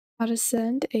How to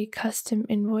send a custom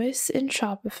invoice in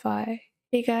Shopify.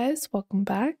 Hey guys, welcome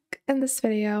back. In this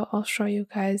video, I'll show you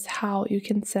guys how you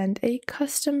can send a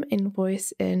custom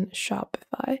invoice in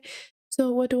Shopify.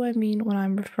 So what do I mean when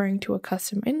I'm referring to a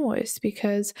custom invoice?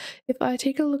 Because if I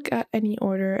take a look at any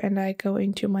order and I go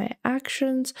into my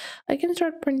actions, I can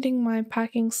start printing my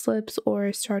packing slips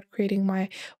or start creating my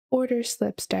order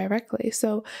slips directly.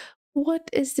 So what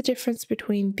is the difference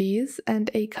between these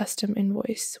and a custom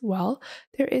invoice? Well,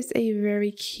 there is a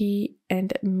very key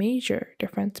and major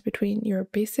difference between your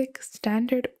basic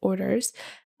standard orders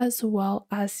as well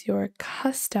as your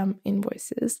custom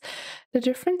invoices. The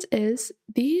difference is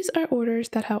these are orders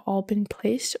that have all been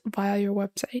placed via your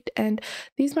website, and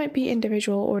these might be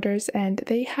individual orders and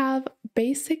they have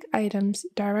basic items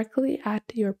directly at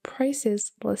your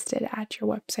prices listed at your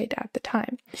website at the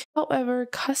time. However,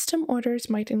 custom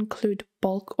orders might include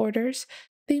bulk orders.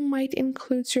 They might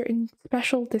include certain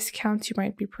special discounts you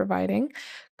might be providing.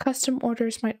 Custom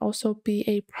orders might also be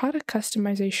a product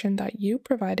customization that you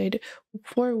provided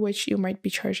for which you might be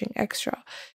charging extra.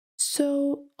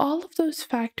 So, all of those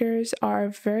factors are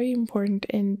very important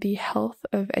in the health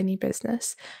of any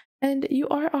business. And you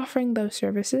are offering those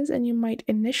services, and you might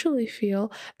initially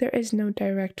feel there is no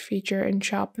direct feature in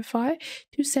Shopify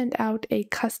to send out a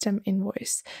custom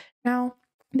invoice. Now,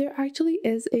 there actually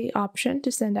is a option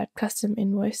to send out custom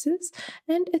invoices,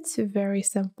 and it's very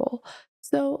simple.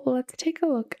 So let's take a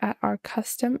look at our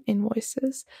custom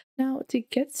invoices. Now, to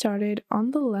get started,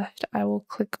 on the left, I will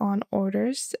click on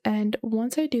orders, and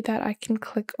once I do that, I can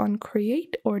click on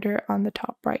create order on the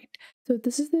top right. So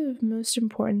this is the most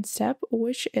important step,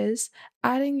 which is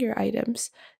adding your items.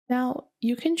 Now,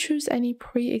 you can choose any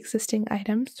pre-existing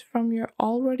items from your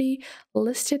already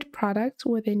listed products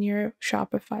within your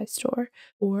Shopify store,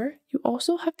 or you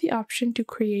also have the option to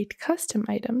create custom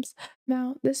items.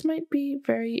 Now, this might be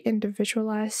very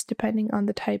individualized depending on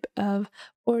the type of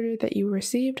order that you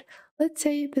received. Let's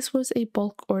say this was a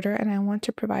bulk order and I want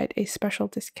to provide a special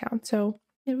discount. So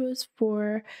it was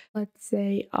for, let's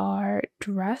say, our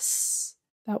dress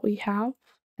that we have,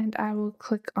 and I will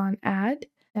click on add.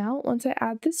 Now, once I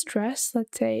add this dress,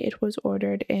 let's say it was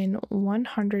ordered in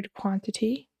 100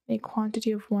 quantity, a quantity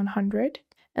of 100.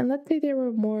 And let's say there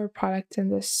were more products in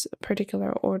this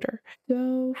particular order.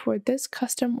 So for this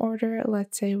custom order,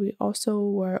 let's say we also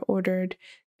were ordered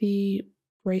the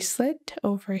bracelet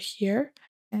over here,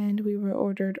 and we were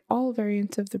ordered all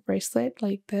variants of the bracelet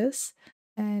like this.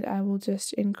 And I will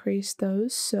just increase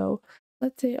those. So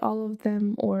let's say all of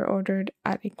them were ordered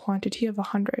at a quantity of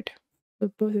 100.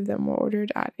 So both of them were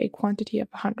ordered at a quantity of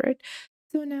 100.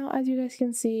 So now, as you guys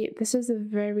can see, this is a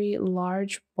very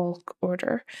large bulk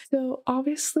order. So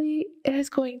obviously, it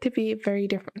is going to be very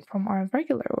different from our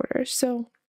regular orders. So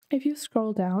if you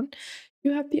scroll down,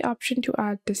 you have the option to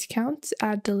add discounts,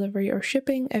 add delivery or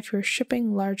shipping if you're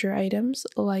shipping larger items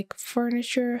like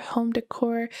furniture, home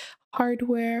decor,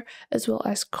 hardware, as well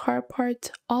as car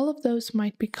parts. All of those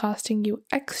might be costing you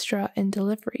extra in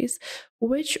deliveries,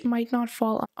 which might not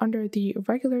fall under the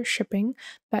regular shipping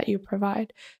that you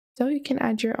provide. So you can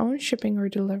add your own shipping or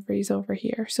deliveries over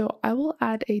here. So I will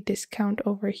add a discount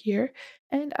over here,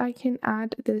 and I can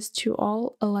add this to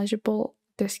all eligible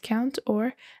discounts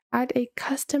or add a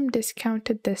custom discount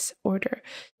to this order.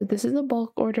 So this is a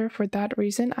bulk order. For that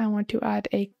reason, I want to add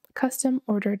a custom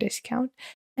order discount,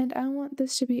 and I want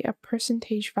this to be a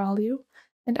percentage value,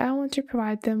 and I want to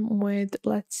provide them with,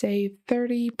 let's say,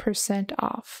 30%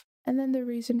 off. And then the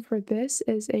reason for this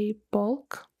is a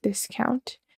bulk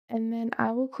discount. And then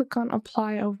I will click on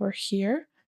apply over here.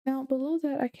 Now below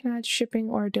that, I can add shipping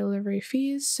or delivery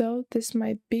fees. So this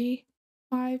might be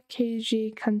 5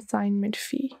 kg consignment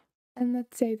fee. And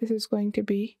let's say this is going to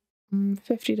be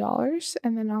 $50.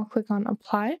 And then I'll click on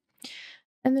apply.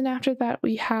 And then after that,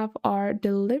 we have our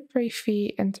delivery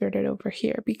fee inserted over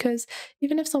here, because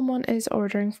even if someone is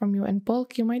ordering from you in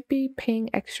bulk, you might be paying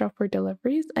extra for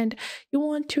deliveries, and you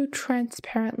want to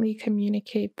transparently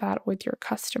communicate that with your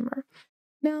customer.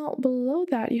 Now, below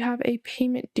that, you have a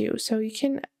payment due. So you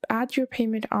can add your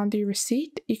payment on the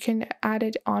receipt, you can add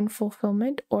it on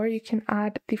fulfillment, or you can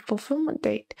add the fulfillment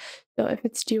date. So if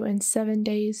it's due in 7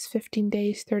 days, 15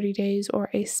 days, 30 days, or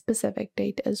a specific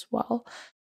date as well.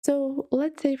 So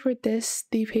let's say for this,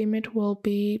 the payment will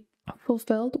be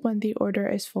fulfilled when the order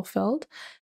is fulfilled.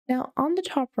 Now, on the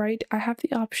top right, I have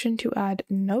the option to add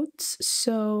notes.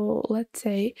 So let's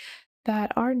say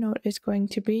that our note is going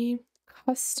to be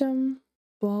custom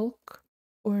bulk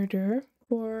order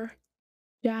for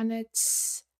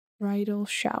Janet's bridal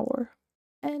shower.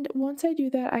 And once I do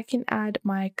that, I can add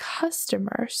my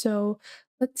customer. So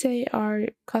let's say our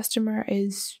customer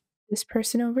is this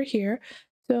person over here.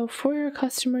 So for your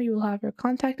customer, you will have your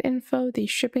contact info, the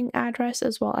shipping address,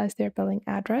 as well as their billing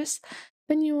address.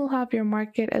 Then you will have your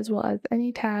market as well as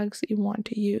any tags you want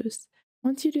to use.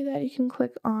 Once you do that, you can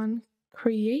click on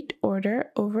Create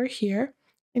Order over here,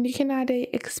 and you can add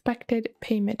a expected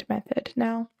payment method.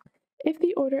 Now, if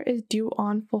the order is due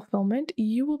on fulfillment,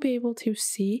 you will be able to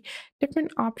see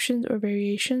different options or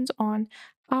variations on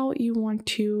how you want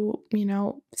to,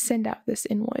 send out this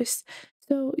invoice.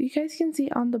 So you guys can see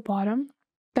on the bottom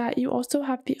that you also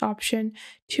have the option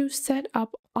to set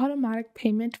up automatic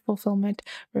payment fulfillment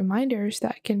reminders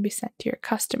that can be sent to your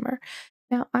customer.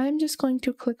 Now, I'm just going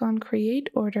to click on Create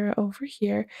Order over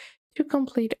here to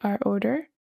complete our order,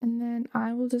 and then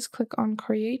I will just click on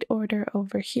Create Order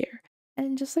over here.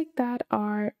 And just like that,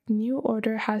 our new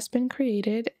order has been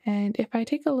created. And if I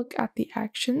take a look at the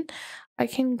action, I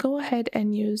can go ahead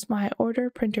and use my Order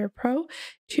Printer Pro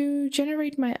to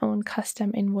generate my own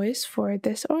custom invoice for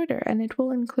this order. And it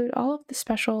will include all of the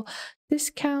special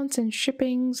discounts and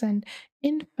shippings and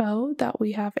info that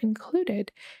we have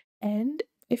included. And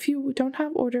if you don't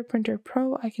have Order Printer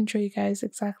Pro, I can show you guys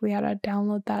exactly how to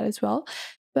download that as well.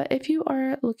 But if you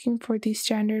are looking for the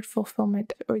standard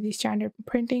fulfillment or the standard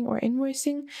printing or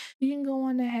invoicing, you can go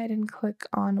on ahead and click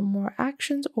on more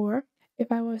actions. Or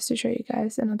if I was to show you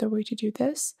guys another way to do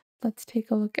this, let's take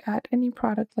a look at any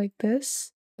product like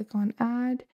this. Click on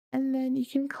add, and then you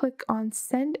can click on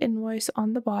send invoice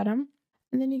on the bottom,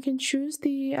 and then you can choose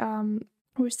the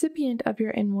recipient of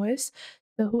your invoice.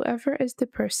 So whoever is the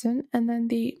person, and then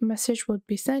the message would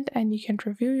be sent, and you can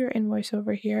review your invoice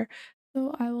over here.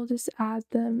 So I will just add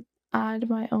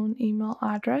my own email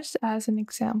address as an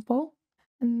example,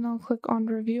 and then I'll click on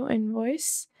review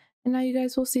invoice. And now you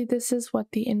guys will see this is what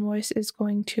the invoice is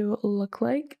going to look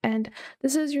like. And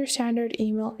this is your standard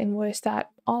email invoice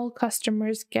that all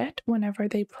customers get whenever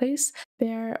they place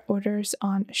their orders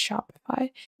on Shopify.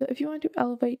 So if you want to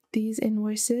elevate these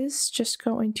invoices, just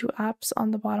go into apps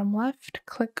on the bottom left,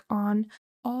 click on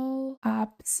all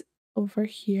apps over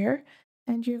here,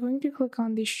 and you're going to click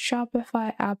on the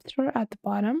Shopify app store at the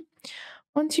bottom.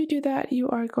 Once you do that, you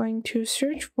are going to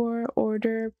search for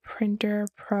Order Printer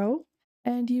Pro,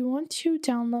 and you want to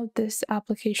download this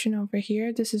application over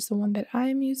here. This is the one that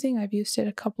I'm using. I've used it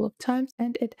a couple of times,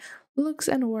 and it looks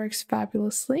and works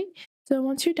fabulously. So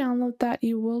once you download that,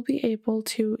 you will be able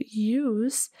to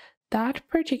use that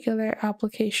particular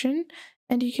application,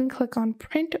 and you can click on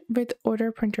Print with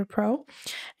Order Printer Pro,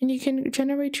 and you can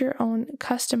generate your own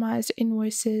customized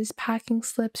invoices, packing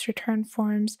slips, return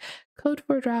forms, code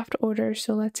for draft orders.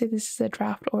 So let's say this is a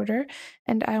draft order,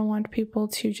 and I want people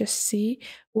to just see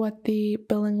what the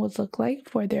billing would look like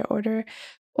for their order,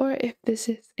 or if this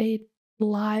is a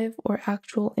live or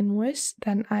actual invoice,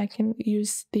 then I can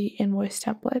use the invoice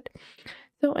template.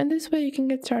 So in this way, you can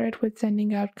get started with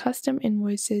sending out custom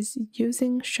invoices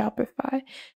using Shopify.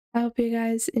 I hope you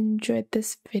guys enjoyed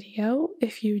this video.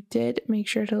 If you did, make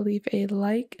sure to leave a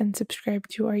like and subscribe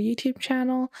to our YouTube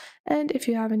channel. And if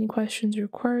you have any questions or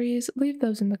queries, leave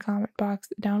those in the comment box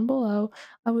down below.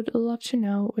 I would love to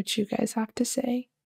know what you guys have to say.